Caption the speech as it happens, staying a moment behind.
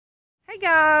Hey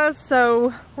guys,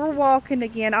 so we're walking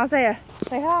again. Isaiah,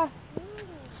 say hi.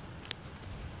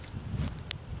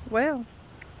 Well,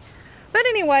 but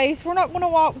anyways, we're not going to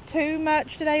walk too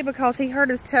much today because he hurt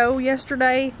his toe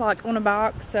yesterday, like on a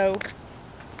bike, so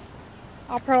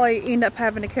I'll probably end up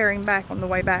having to carry him back on the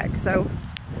way back. So,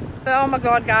 but oh my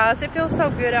god guys, it feels so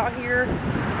good out here.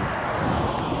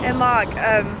 And like,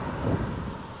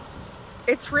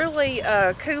 it's really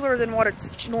cooler than what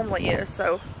it normally is,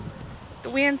 so the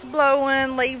wind's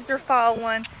blowing, leaves are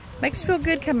falling. Makes you feel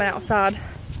good coming outside.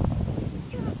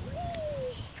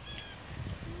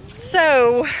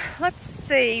 So, let's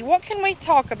see, what can we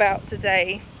talk about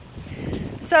today?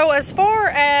 So, as far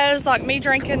as like me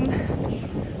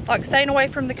drinking, like staying away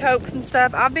from the Cokes and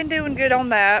stuff, I've been doing good on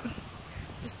that.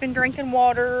 Just been drinking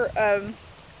water.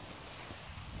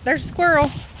 There's a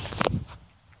squirrel.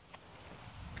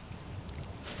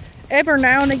 Every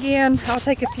now and again, I'll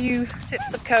take a few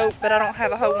sips of Coke, but I don't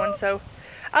have a whole one, so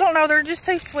I don't know. They're just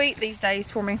too sweet these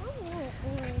days for me.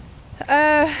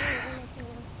 I'm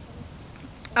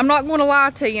not going to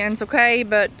lie to you, okay?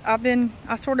 But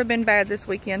I sort of been bad this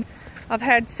weekend. I've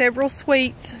had several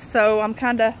sweets, so I'm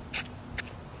kind of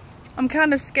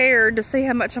scared to see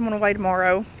how much I'm going to weigh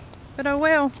tomorrow. But oh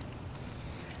well.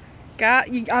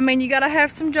 You gotta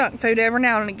have some junk food every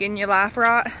now and again in your life,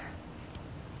 right?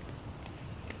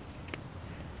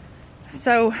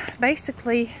 So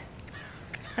basically,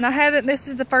 and I haven't, this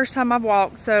is the first time I've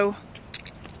walked, so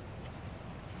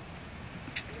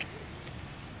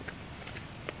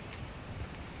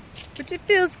but it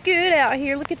feels good out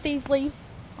here. Look at these leaves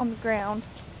on the ground.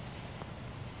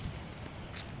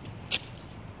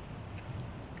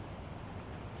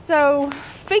 So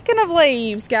speaking of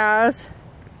leaves, guys,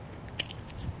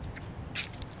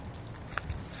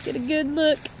 get a good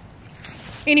look.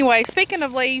 Anyway, speaking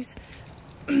of leaves,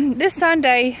 this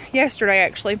Sunday, yesterday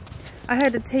actually, I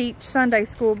had to teach Sunday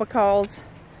school because,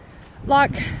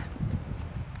 like,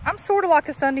 I'm sort of like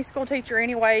a Sunday school teacher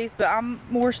anyways, but I'm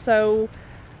more so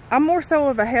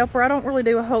of a helper. I don't really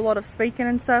do a whole lot of speaking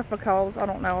and stuff because, I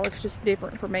don't know, it's just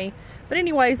different for me. But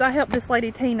anyways, I helped this lady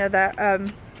Tina that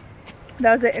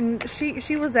does it, and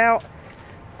she was out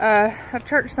of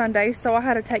church Sunday, so I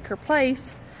had to take her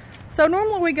place. So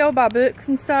normally we go by books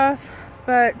and stuff,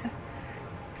 but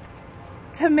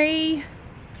to me,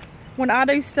 when I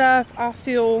do stuff, I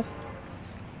feel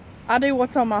I do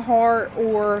what's on my heart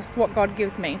or what God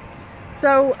gives me.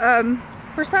 So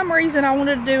for some reason I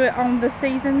wanted to do it on the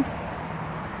seasons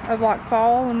of like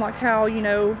fall, and like how, you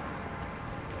know,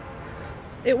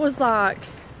 it was like,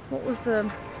 what was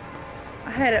I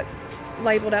had it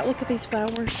labeled out. Look at these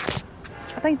flowers.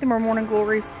 I think them are morning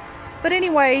glories. But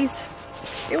anyways,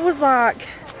 it was like,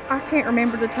 I can't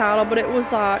remember the title, but it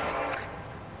was like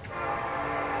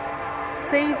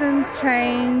seasons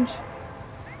change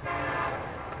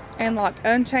and like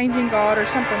unchanging God or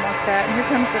something like that. And here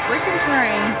comes the freaking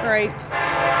train. Great. Here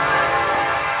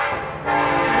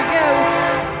we go.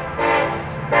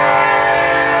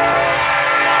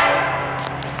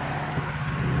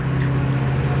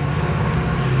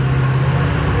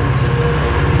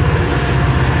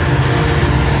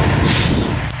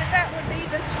 And that would be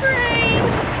the train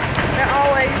that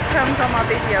always comes on my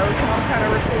videos when I'm trying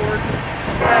to record.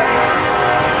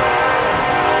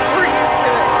 We're used to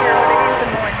it here, but it is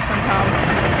annoying sometimes.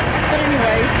 But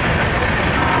anyways,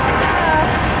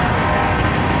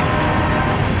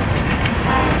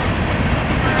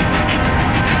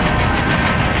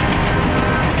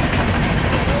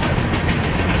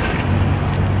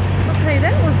 okay,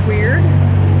 that was weird.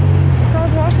 So I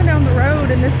was walking down the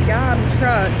road, and this guy in the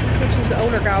truck, which is the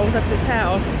older guy, was at this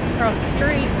house across the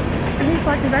street, and he's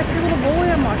like, "Is that your little boy?"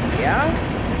 I'm like, "Yeah."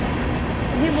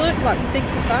 He looked like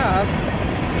 65. I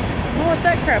don't know what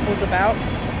that crap was about.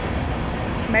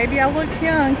 Maybe I looked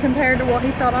young compared to what he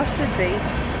thought I should be.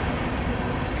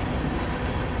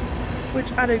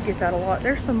 Which I do get that a lot.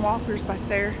 There's some walkers back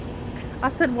there. I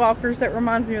said walkers, that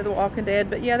reminds me of The Walking Dead.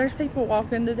 But yeah, there's people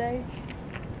walking today. I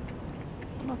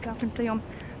don't know if y'all can see them.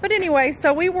 But anyway,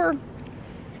 so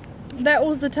that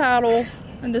was the title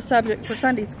and the subject for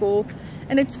Sunday school.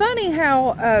 And it's funny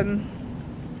how,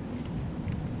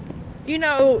 you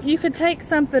know, you could take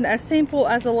something as simple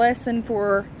as a lesson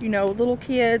for, you know, little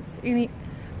kids. The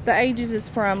ages is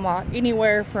from like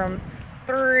anywhere from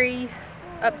 3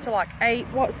 up to like 8.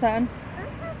 What, son?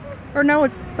 Or no,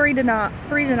 it's 3 to 9.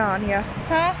 3 to 9, yeah.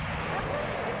 Huh?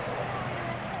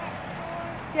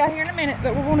 Yeah, here in a minute,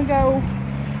 but we're gonna go.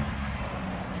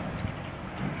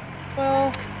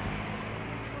 Well,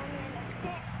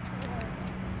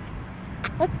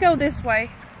 let's go this way.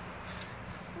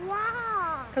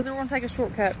 Wow. Because we're going to take a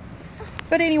shortcut.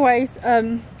 But anyways,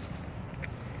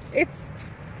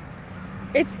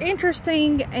 it's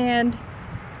interesting, and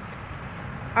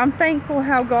I'm thankful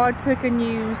how God took and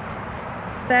used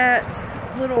that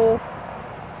little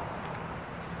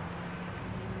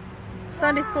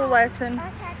Sunday school lesson,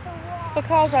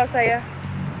 because Isaiah,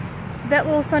 that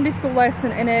little Sunday school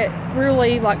lesson, and it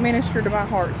really like ministered to my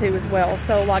heart too as well.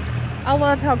 So like, I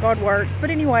love how God works. But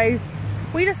anyways,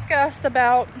 we discussed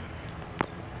about,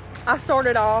 I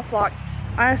started off like,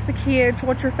 I asked the kids,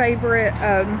 what's your favorite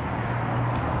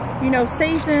you know,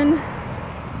 season?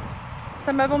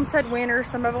 Some of them said winter,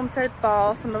 some of them said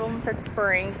fall, some of them said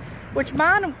spring, which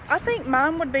mine, I think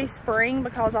mine would be spring,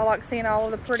 because I like seeing all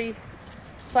of the pretty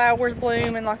flowers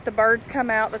bloom and like the birds come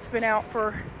out that's been out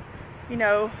for, you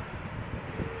know,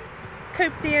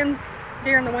 cooped in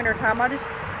during the winter time.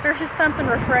 There's just something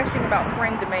refreshing about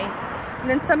spring to me. And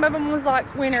then some of them was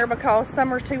like winter because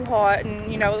summer's too hot,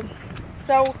 and you know,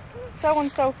 so on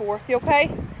and so forth. You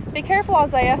okay? Be careful,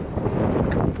 Isaiah.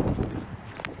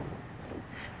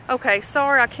 Okay,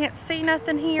 sorry, I can't see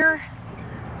nothing here.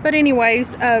 But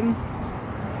anyways,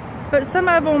 but some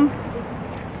of them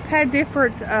had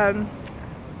different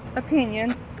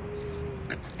opinions.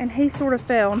 And he sort of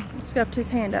fell and scuffed his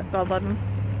hand up, all of them.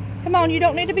 Come on, you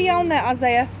don't need to be on that,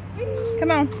 Isaiah.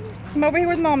 Come on, come over here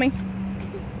with mommy.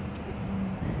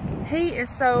 He is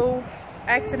so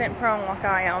accident prone like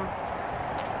I am.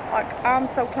 Like, I'm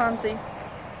so clumsy.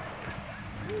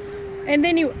 And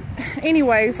then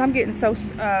anyways, I'm getting so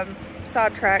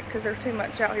sidetracked because there's too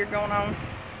much out here going on.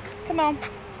 Come on.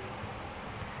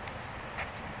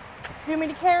 You want me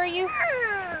to carry you?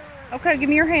 Okay, give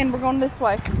me your hand. We're going this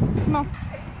way. Come on.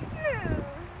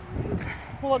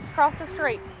 Well, let's cross the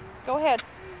street. Go ahead.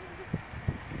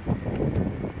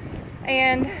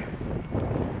 And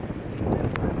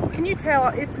can you tell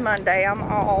it's Monday? I'm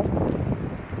all,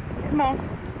 come on.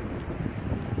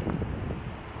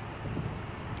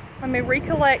 Let me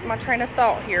recollect my train of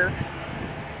thought here.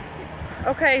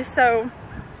 Okay, so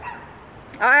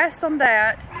I asked them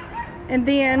that, and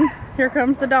then here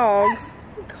comes the dogs.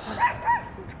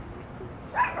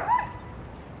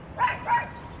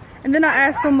 And then I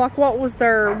asked them like what was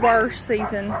their worst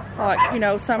season, like, you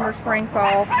know, summer, spring,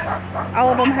 fall. All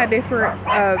of them had different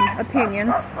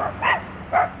opinions.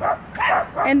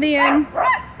 And then,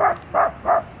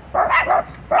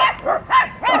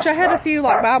 which I had a few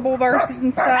like Bible verses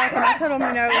and stuff, and I told them,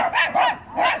 you know,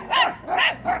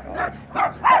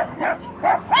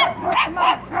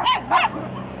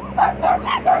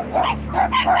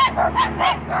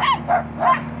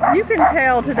 you can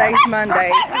tell today's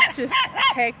Monday. It's just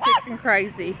hectic and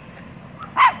crazy.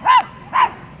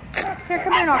 Here,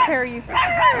 come here and I'll carry you.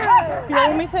 You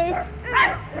want me to?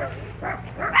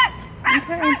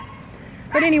 Okay.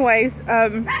 But anyways, I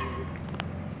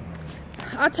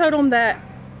told them that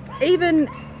even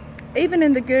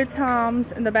in the good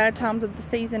times and the bad times of the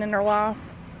season in their life.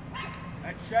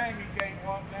 That's a shame you can't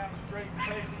walk down the street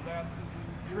and think about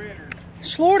the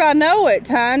critters. Lord, I know it,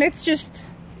 Tyne. It's just,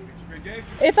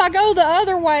 if I go the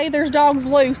other way, there's dogs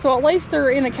loose, so at least they're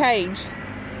in a cage.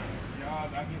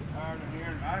 God, I get tired of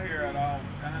hearing. I hear it all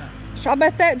the time. I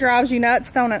bet that drives you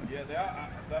nuts, don't it? Yeah,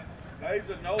 there's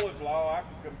a Noah's law. I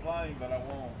can complain, but I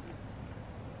won't.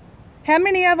 How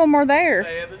many of them are there?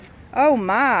 7. Oh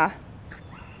my.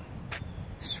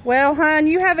 Well, hon,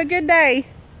 you have a good day. You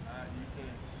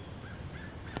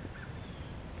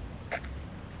too.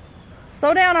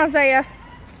 Slow down, Isaiah.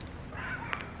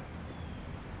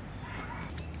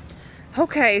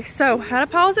 Okay, so how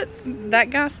to pause it?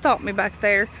 That guy stopped me back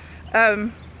there.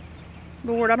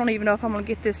 Lord, I don't even know if I'm gonna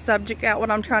get this subject out,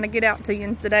 what I'm trying to get out to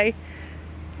you today.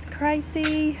 It's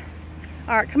crazy.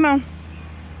 All right, come on.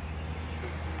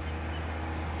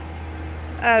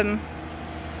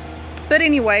 But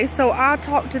anyway, so I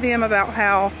talked to them about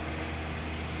how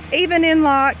even in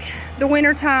like the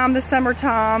winter time, the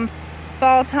summertime,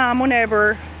 fall time,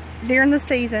 whenever, during the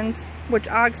seasons, which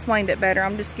I explained it better,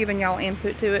 I'm just giving y'all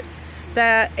input to it,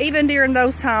 that even during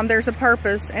those times there's a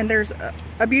purpose and there's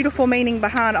a beautiful meaning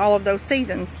behind all of those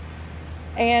seasons.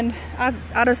 And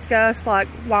I discussed like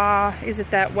why is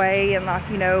it that way, and like,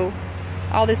 you know,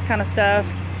 all this kind of stuff.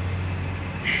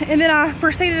 And then I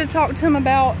proceeded to talk to them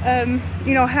about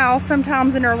you know, how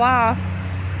sometimes in our life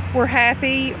we're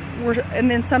happy, and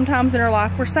then sometimes in our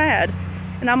life we're sad.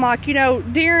 And I'm like, you know,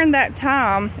 during that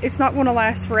time it's not going to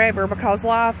last forever, because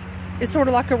life is sort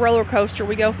of like a roller coaster.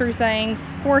 We go through things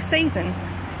for a season.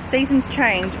 Seasons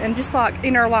change, and just like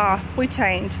in our life, we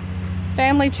change.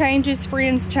 Family changes,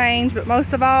 friends change, but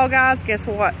most of all, guys, guess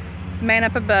what? Man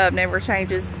up above never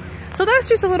changes. So that's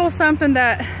just a little something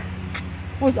that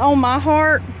was on my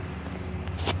heart,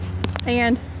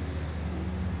 and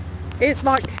it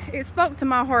it spoke to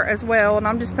my heart as well, and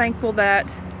I'm just thankful that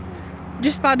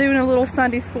just by doing a little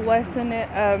Sunday school lesson, it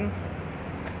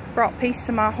brought peace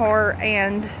to my heart,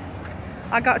 and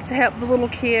I got to help the little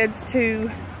kids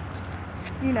to,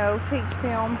 you know, teach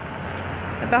them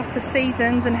about the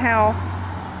seasons and how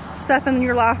stuff in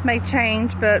your life may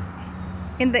change, but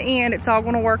in the end it's all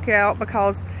going to work out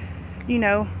because, you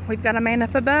know, we've got a man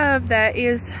up above that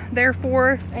is there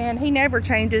for us, and he never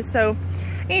changes. So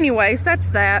anyways,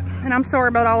 that's that, and I'm sorry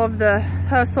about all of the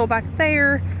hustle back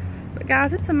there, but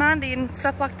guys, it's a Monday and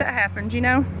stuff like that happens, you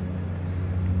know.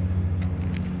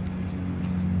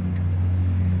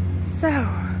 So,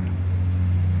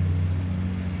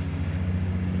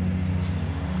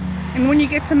 and when you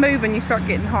get to moving, you start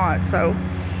getting hot. So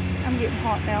I'm getting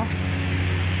hot now.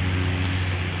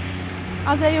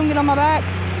 Isaiah, you want to get on my back?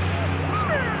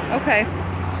 Okay.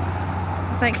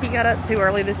 I think he got up too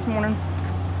early this morning.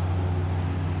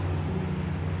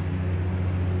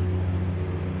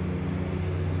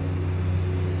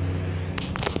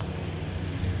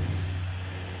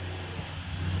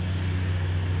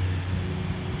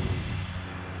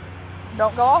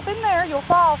 Don't go off in there, you'll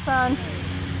fall, son.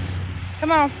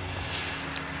 Come on.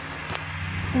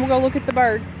 And we'll go look at the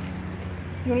birds.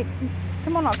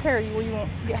 Come on, I'll carry you where you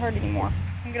won't get hurt anymore.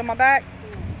 You get on my back.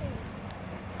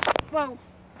 Whoa,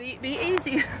 be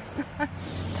easy.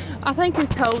 I think his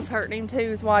toes hurting him too,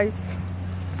 is why he's...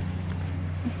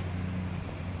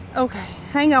 Okay,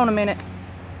 hang on a minute.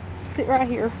 Sit right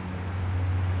here.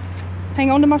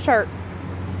 Hang on to my shirt.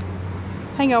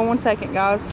 Hang on 1 second, guys.